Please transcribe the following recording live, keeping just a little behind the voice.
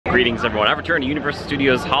Greetings everyone, I've returned to Universal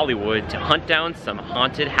Studios Hollywood to hunt down some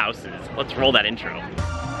haunted houses. Let's roll that intro.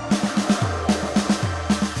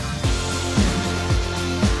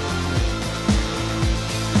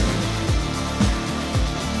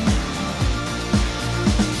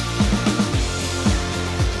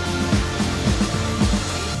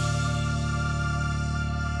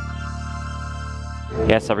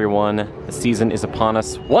 Yes everyone, the season is upon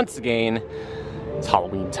us once again. It's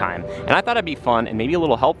Halloween time, and I thought it'd be fun and maybe a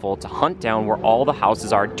little helpful to hunt down where all the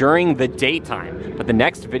houses are during the daytime. But the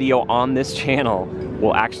next video on this channel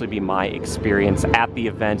will actually be my experience at the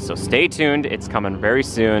event, so stay tuned, it's coming very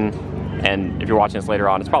soon. And if you're watching this later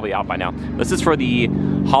on, it's probably out by now. This is for the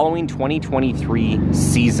Halloween 2023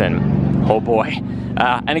 season. Oh boy.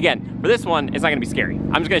 And again, for this one, it's not gonna be scary.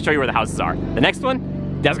 I'm just gonna show you where the houses are. The next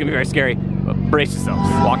one, that's gonna be very scary. Brace yourselves.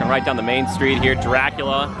 Walking right down the main street here,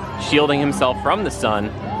 Dracula shielding himself from the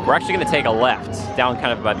sun. We're actually gonna take a left down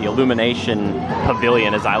kind of by the Illumination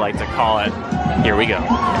Pavilion, as I like to call it. Here we go.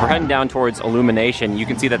 If we're heading down towards Illumination, you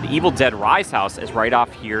can see that the Evil Dead Rise house is right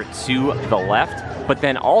off here to the left, but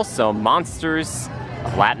then also Monsters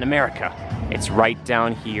of Latin America. It's right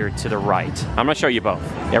down here to the right. I'm gonna show you both.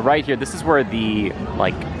 Yeah, right here, this is where the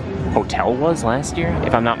hotel was last year,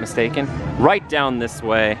 if I'm not mistaken. Right down this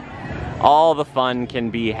way. All the fun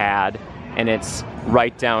can be had, and it's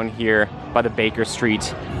right down here by the Baker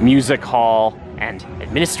Street Music Hall and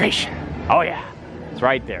Administration. Oh yeah, it's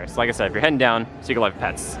right there. So like I said, if you're heading down, Secret Life of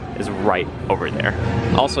Pets is right over there.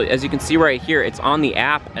 Also, as you can see right here, it's on the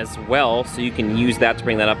app as well, so you can use that to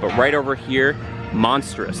bring that up. But right over here,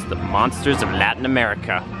 Monstrous, the Monsters of Latin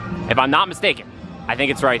America. If I'm not mistaken, I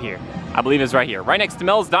think it's right here. I believe it's right here, right next to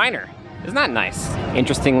Mel's Diner. Isn't that nice?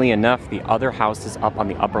 Interestingly enough, the other houses up on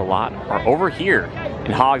the upper lot are over here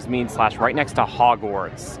in Hogsmeade / right next to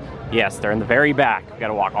Hogwarts. Yes, they're in the very back. We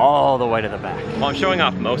gotta walk all the way to the back. Well, I'm showing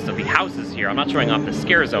off most of the houses here. I'm not showing off the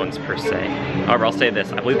scare zones per se. However, I'll say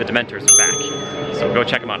this, I believe the Dementors are back. So go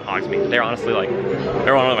check them out in Hogsmeade. They're honestly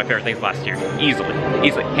they're one of my favorite things last year. Easily,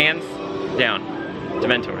 hands down,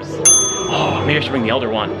 Dementors. Oh, maybe I should bring the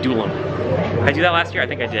Elder Wand, duel them. Did I do that last year? I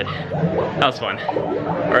think I did. That was fun.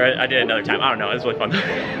 Or I did it another time. I don't know. It was really fun.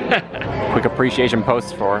 Quick appreciation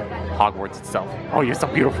post for Hogwarts itself. Oh, you're so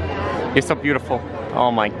beautiful. You're so beautiful.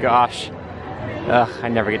 Oh my gosh. I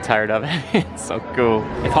never get tired of it. It's so cool.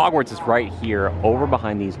 If Hogwarts is right here, over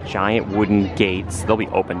behind these giant wooden gates, they'll be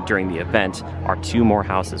open during the event, are two more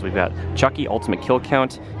houses. We've got Chucky Ultimate Kill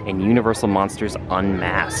Count and Universal Monsters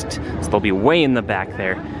Unmasked. So they'll be way in the back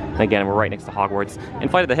there. And again, we're right next to Hogwarts. And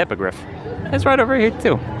Flight of the Hippogriff is right over here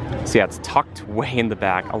too. So yeah, it's tucked way in the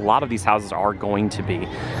back. A lot of these houses are going to be.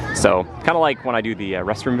 So kind of like when I do the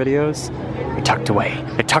restroom videos, they're tucked away.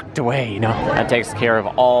 They're tucked away, you know? That takes care of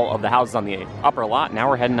all of the houses on the upper lot. Now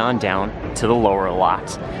we're heading on down to the lower lot.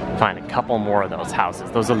 Find a couple more of those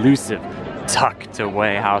houses, those elusive tucked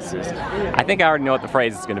away houses. I think I already know what the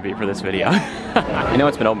phrase is gonna be for this video. I know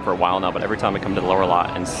it's been open for a while now, but every time I come to the lower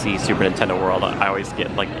lot and see Super Nintendo World, I always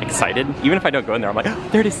get excited. Even if I don't go in there, I'm like, oh,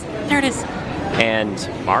 there it is, there it is. And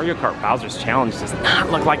Mario Kart Bowser's Challenge does not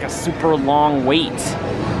look like a super long wait.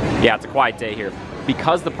 Yeah, it's a quiet day here.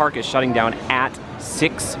 Because the park is shutting down at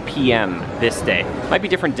 6 p.m. this day. Might be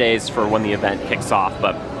different days for when the event kicks off,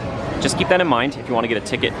 but just keep that in mind if you want to get a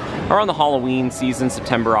ticket around the Halloween season,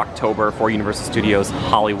 September, October for Universal Studios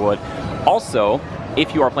Hollywood. Also,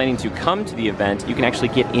 if you are planning to come to the event, you can actually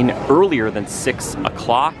get in earlier than 6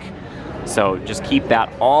 o'clock. So just keep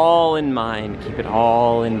that all in mind. Keep it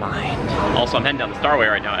all in mind. Also, I'm heading down the Starway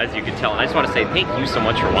right now, as you can tell, and I just want to say thank you so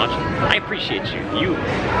much for watching. I appreciate you.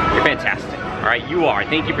 You're fantastic. All right, you are.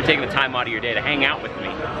 Thank you for taking the time out of your day to hang out with me.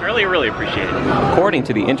 I really, really appreciate it. According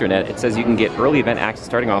to the internet, it says you can get early event access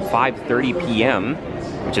starting on 5:30 p.m.,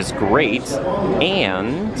 which is great,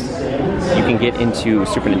 and you can get into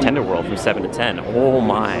Super Nintendo World from 7 to 10. Oh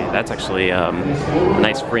my, that's actually a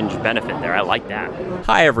nice fringe benefit there. I like that.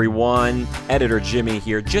 Hi everyone, Editor Jimmy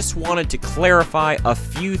here. Just wanted to clarify a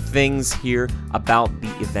few things here about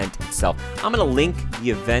the event itself. I'm gonna link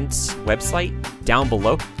the event's website down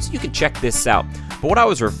below so you can check this out. But what I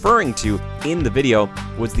was referring to in the video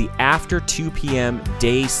was the after 2 p.m.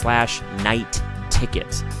 day/night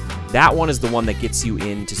ticket. That one is the one that gets you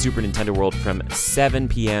into Super Nintendo World from 7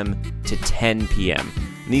 p.m. to 10 p.m.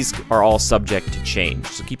 And these are all subject to change,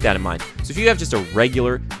 so keep that in mind. So if you have just a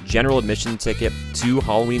regular general admission ticket to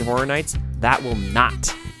Halloween Horror Nights, that will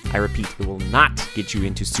not, I repeat, it will not get you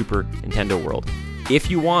into Super Nintendo World. If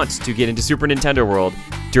you want to get into Super Nintendo World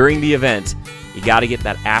during the event, you gotta get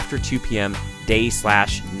that after 2 p.m.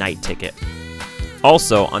 day/night ticket.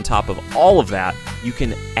 Also, on top of all of that, you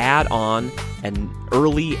can add on an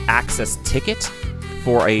early access ticket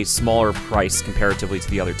for a smaller price comparatively to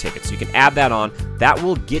the other tickets. So you can add that on. That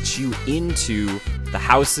will get you into the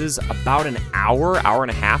houses about an hour, hour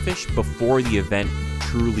and a half-ish before the event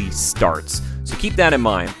truly starts. So keep that in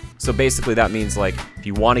mind. So basically that means like if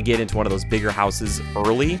you want to get into one of those bigger houses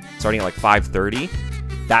early, starting at like 5:30,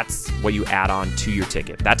 that's what you add on to your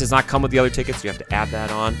ticket. That does not come with the other tickets. You have to add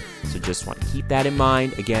that on. So just want to keep that in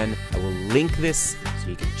mind. Again, I will link this so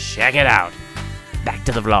you can check it out. Back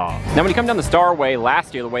to the vlog. Now when you come down the Starway,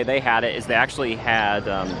 last year the way they had it is they actually had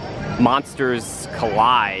Monsters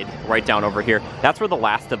Collide right down over here. That's where The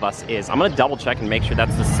Last of Us is. I'm gonna double check and make sure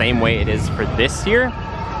that's the same way it is for this year.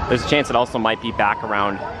 There's a chance it also might be back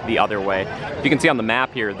around the other way. You can see on the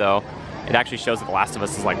map here though, it actually shows that The Last of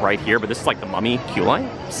Us is like right here, but this is like the Mummy queue line.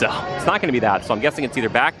 So it's not gonna be that. So I'm guessing it's either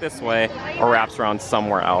back this way or wraps around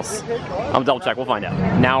somewhere else. I'll double check, we'll find out.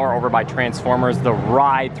 Now we're over by Transformers, the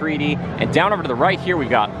Ride 3D, and down over to the right here, we've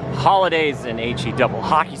got Holidays and HE Double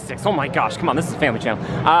Hockey Sticks. Oh my gosh, come on, this is a family channel.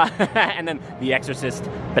 And then The Exorcist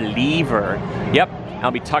Believer. Yep,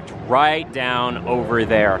 I'll be tucked right down over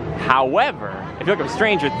there. However, if you look at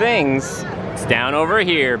Stranger Things, it's down over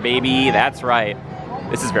here, baby, that's right.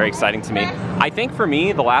 This is very exciting to me. I think for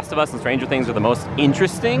me, The Last of Us and Stranger Things are the most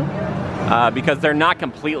interesting because they're not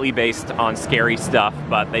completely based on scary stuff,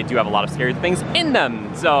 but they do have a lot of scary things in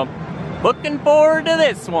them. So, looking forward to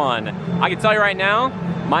this one. I can tell you right now,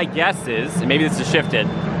 my guess is, and maybe this has shifted,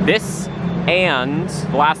 this and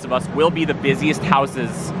The Last of Us will be the busiest houses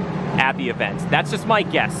at the event. That's just my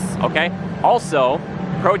guess, okay? Also,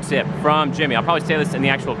 pro tip from Jimmy, I'll probably say this in the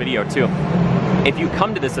actual video too. If you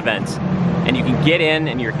come to this event, and you can get in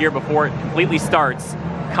and you're here before it completely starts,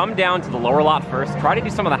 come down to the lower lot first, try to do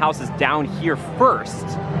some of the houses down here first,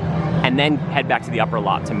 and then head back to the upper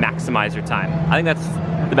lot to maximize your time. I think that's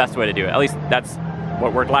the best way to do it. At least that's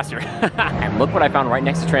what worked last year. And look what I found right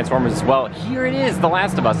next to Transformers as well. Here it is, The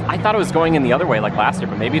Last of Us. I thought it was going in the other way like last year,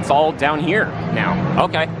 but maybe it's all down here now.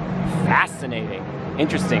 Okay, fascinating,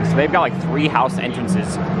 interesting. So they've got like 3 house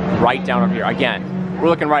entrances right down over here. Again, we're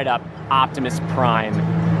looking right up, Optimus Prime,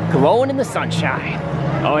 glowing in the sunshine.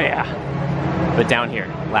 Oh yeah. But down here,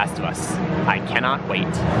 Last of Us. I cannot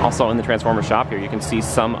wait. Also in the Transformer shop here, you can see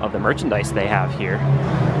some of the merchandise they have here.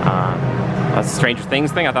 That's a Stranger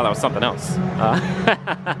Things thing. I thought that was something else.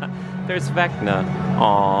 There's Vecna.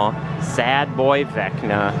 Aw, sad boy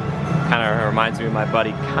Vecna. Kind of reminds me of my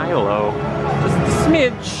buddy Kylo. Just a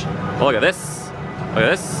smidge. Oh, look at this. Look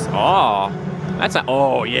at this. Aw. That's a,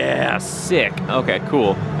 oh yeah, sick. Okay,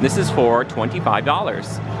 cool. This is for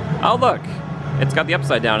 $25. Oh look, it's got the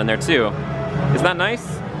upside down in there too. Isn't that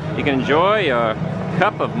nice? You can enjoy a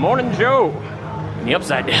cup of Morning Joe in the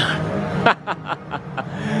upside down.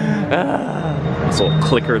 This little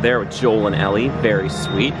clicker there with Joel and Ellie, very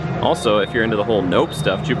sweet. Also, if you're into the whole Nope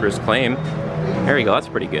stuff, Jupiter's Claim, there you go, that's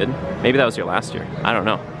pretty good. Maybe that was your last year, I don't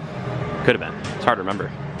know. Could have been, it's hard to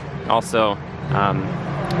remember. Also,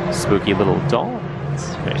 spooky little doll,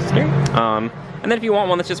 it's very scary. And then if you want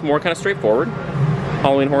one that's just more kind of straightforward,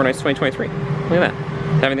 Halloween Horror Nights 2023. Look at that.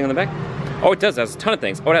 Have anything on the back? Oh, it does. It has a ton of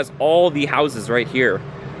things. Oh, it has all the houses right here.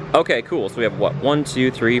 Okay, cool. So we have what? 1, 2,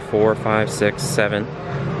 3, 4, 5, 6, 7,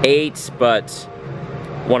 8, but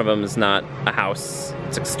one of them is not a house.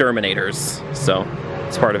 It's exterminators, so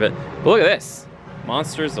it's part of it. But look at this.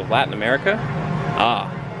 Monsters of Latin America.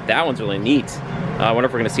 Ah, that one's really neat. I wonder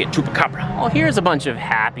if we're gonna see a Chupacabra. Oh, here's a bunch of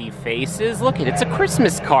happy faces. Look, it's a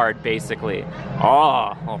Christmas card, basically.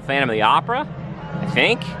 Oh, well, Phantom of the Opera, I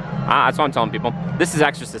think. That's what I'm telling people. This is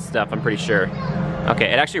Exorcist stuff, I'm pretty sure. Okay,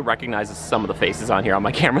 it actually recognizes some of the faces on here on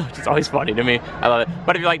my camera, which is always funny to me. I love it.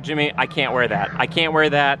 But if you're like, Jimmy, I can't wear that. I can't wear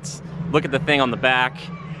that. Look at the thing on the back.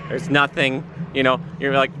 There's nothing, you know.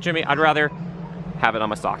 You're like, Jimmy, I'd rather have it on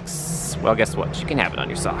my socks. Well, guess what? You can have it on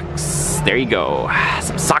your socks. There you go.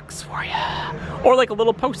 Some socks for you. Or like a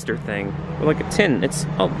little poster thing. Or like a tin. It's,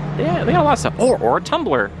 oh, yeah, they got a lot of stuff. Or a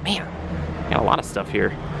tumbler. Man, got a lot of stuff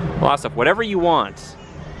here. A lot of stuff. Whatever you want,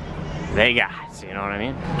 they got. You know what I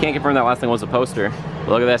mean? Can't confirm that last thing was a poster. But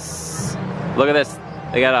look at this. Look at this.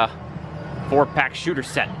 They got a 4-pack shooter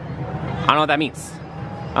set. I don't know what that means.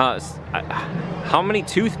 How many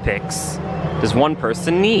toothpicks does one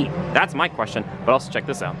person need? That's my question. But also check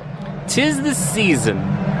this out. 'Tis the season.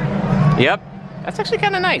 Yep. That's actually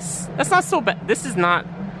kind of nice. That's not so bad. This is not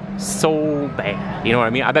so bad. You know what I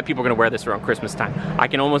mean? I bet people are going to wear this around Christmas time. I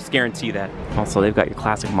can almost guarantee that. Also, they've got your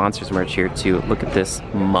classic Monsters merch here too. Look at this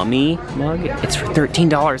mummy mug. It's for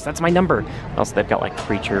 $13. That's my number. Also, they've got like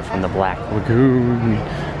Creature from the Black Lagoon.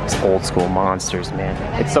 It's old school monsters, man.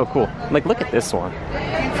 It's so cool. Like, look at this one.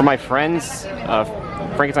 For my friends,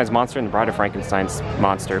 Frankenstein's Monster and the Bride of Frankenstein's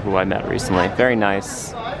Monster, who I met recently. Very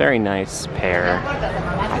nice Very nice pair.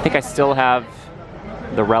 I think I still have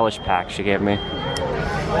the relish pack she gave me.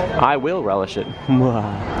 I will relish it.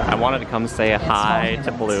 I wanted to come say hi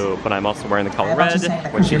to Blue, but I'm also wearing the color red,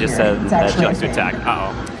 which she just said that she likes to attack.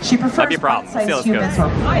 Uh-oh. She prefers Might be a problem. Let's see how this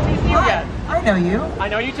goes. Hi, I know you. I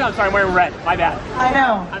know you too. I'm sorry, I'm wearing red. My bad. I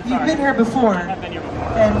know. You've been here before. I've been here before.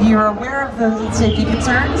 And you're aware of the safety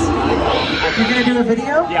concerns? You're going to do a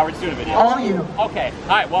video? Yeah, we're just doing a video. All you. Okay. All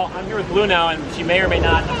right, well, I'm here with Blue now, and she may or may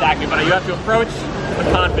not attack me, but you have to approach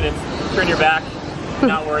with confidence, turn your back,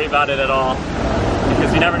 not worry about it at all,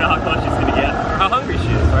 because you never know how close she's going to get, or how hungry she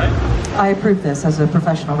is, right? I approve this as a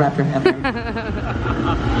professional raptor handler.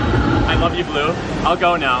 I love you, Blue. I'll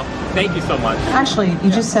go now. Thank you so much. Actually,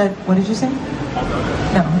 you just said, what did you say? I'll go.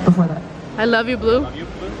 No, before that. I love you, Blue. Love you,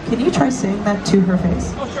 Blue. Can you try saying that to her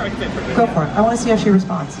face? Oh, sure, I can say it for Go for it. I want to see how she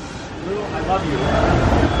responds. Blue, I love you.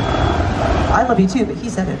 I love you too, but he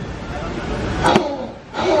said it.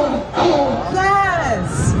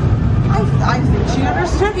 Yes! I think she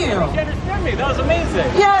understood you. She understood me. That was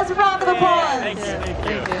amazing. Yes, a round of applause. Thank you. Thank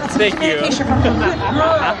you. That's some communication from your good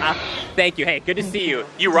girl. Thank you. Hey, good to see you.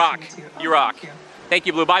 You rock. You rock. Thank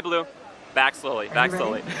you, Blue. Bye, Blue. Back slowly. Back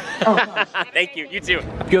slowly. Oh, gosh. Thank you. You too.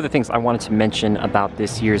 A few other things I wanted to mention about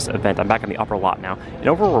this year's event. I'm back on the upper lot now. And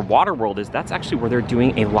over where Waterworld is, that's actually where they're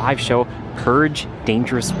doing a live show, Purge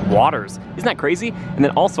Dangerous Waters. Isn't that crazy? And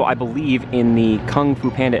then also, I believe in the Kung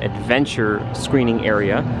Fu Panda Adventure screening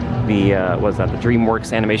area, the, what is that, the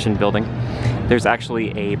DreamWorks animation building, there's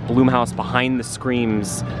actually a Blumhouse Behind the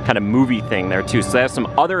Screams kind of movie thing there too. So they have some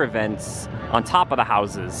other events on top of the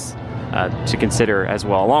houses to consider as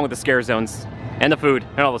well, along with the scare zones and the food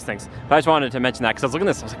and all those things. But I just wanted to mention that because I was looking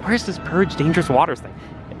at this, I was like, where's this Purge Dangerous Waters thing?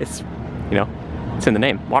 It's, you know, it's in the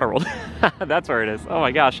name, Waterworld. That's where it is. Oh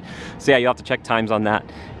my gosh. So yeah, you'll have to check times on that.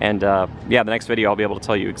 And yeah, the next video I'll be able to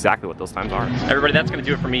tell you exactly what those times are. Everybody, that's gonna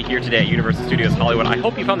do it for me here today at Universal Studios Hollywood. I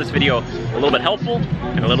hope you found this video a little bit helpful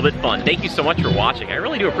and a little bit fun. Thank you so much for watching. I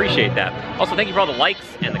really do appreciate that. Also, thank you for all the likes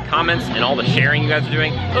and the comments and all the sharing you guys are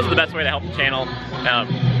doing. Those are the best way to help the channel.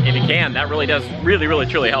 If you can, that really does really,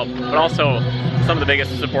 truly help. But also, some of the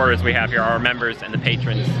biggest supporters we have here are our members and the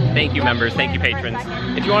patrons. Thank you, members. Thank you, patrons.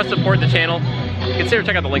 If you want to support the channel, consider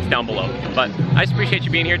checking out the links down below. But I just appreciate you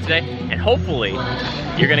being here today, and hopefully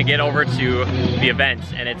you're gonna get over to the event,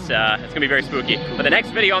 and it's gonna be very spooky. But the next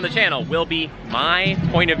video on the channel will be my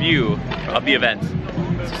point of view of the event.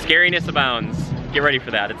 So scariness abounds. Get ready for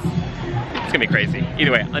that. It's gonna be crazy.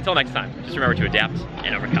 Either way, until next time, just remember to adapt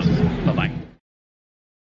and overcome. Bye-bye.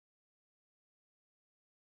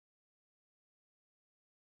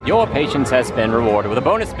 Your patience has been rewarded with a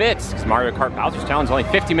bonus bit, because Mario Kart Bowser's Challenge is only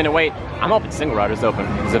 50-minute wait. I'm hoping Single Rider's open,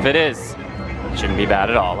 because if it is, it shouldn't be bad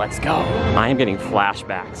at all. Let's go. I am getting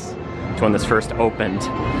flashbacks to when this first opened,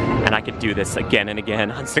 and I could do this again and again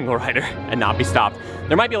on Single Rider and not be stopped.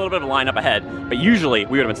 There might be a little bit of a line up ahead, but usually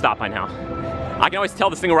we would have been stopped by now. I can always tell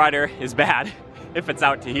the Single Rider is bad if it's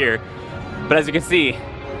out to here, but as you can see,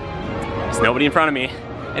 there's nobody in front of me,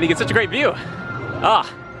 and you get such a great view.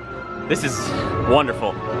 Ah. This is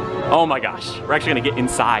wonderful. Oh my gosh, we're actually gonna get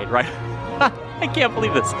inside, right? I can't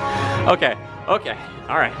believe this. Okay,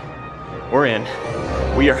 all right. We're in.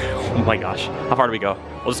 We are, oh my gosh. How far do we go?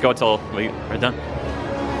 We'll just go until we are done.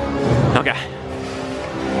 Okay.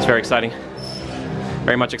 It's very exciting.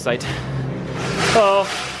 Very much exciting. Oh.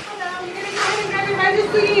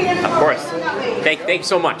 Of course. Thank you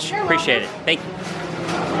so much. Appreciate it. Thank you.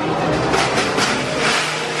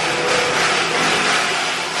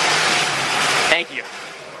 Thank you.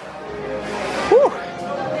 Whew.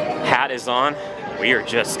 Hat is on. We are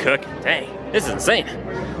just cooking. Dang, this is insane.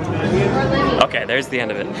 Okay, there's the end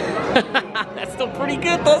of it. That's still pretty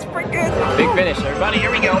good. That's pretty good. Big finish, everybody. Here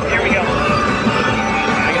we go. Here we go.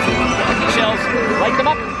 I got some lucky shells. Light them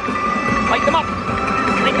up. Light them up.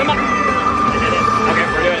 Light them up. Okay,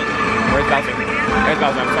 we're doing it. Where's Bowser? There's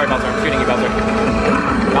Bowser. I'm sorry, Bowser. I'm shooting you, Bowser.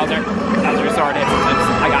 Bowser. Bowser, you're so hard to hit sometimes.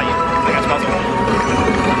 I got you. I got you, Bowser.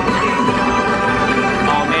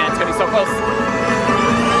 Oh man, it's gonna be so close.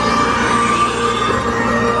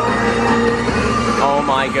 Oh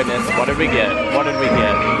my goodness, what did we get? What did we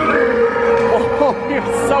get? Oh, we're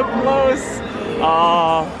so close.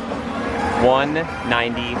 Oh, 195.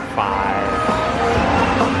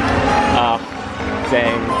 Oh,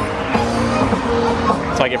 dang.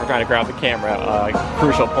 That's what I get for trying to grab the camera.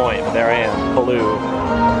 Crucial point, but there I am. Blue,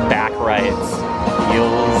 back right.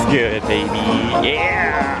 Feels good, baby.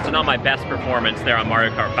 Yeah! So not my best performance there on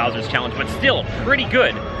Mario Kart Bowser's Challenge, but still pretty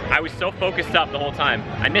good. I was so focused up the whole time.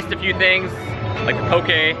 I missed a few things, like the poke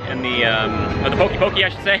and the, or the pokey I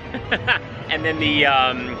should say, and then the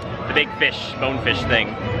big fish, bonefish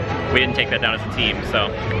thing. we didn't take that down as a team, so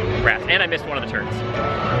rats. And I missed one of the turns.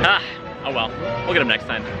 Oh well, we'll get him next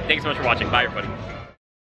time. Thanks so much for watching. Bye, everybody.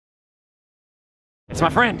 It's my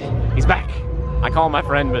friend. He's back. I call him my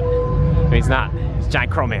friend, but he's not. He's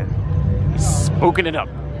Giant Crow Man. He's spooking it up.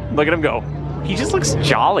 Look at him go. He just looks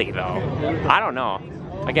jolly, though. I don't know.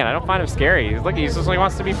 Again, I don't find him scary. Look, he just like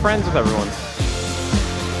wants to be friends with everyone.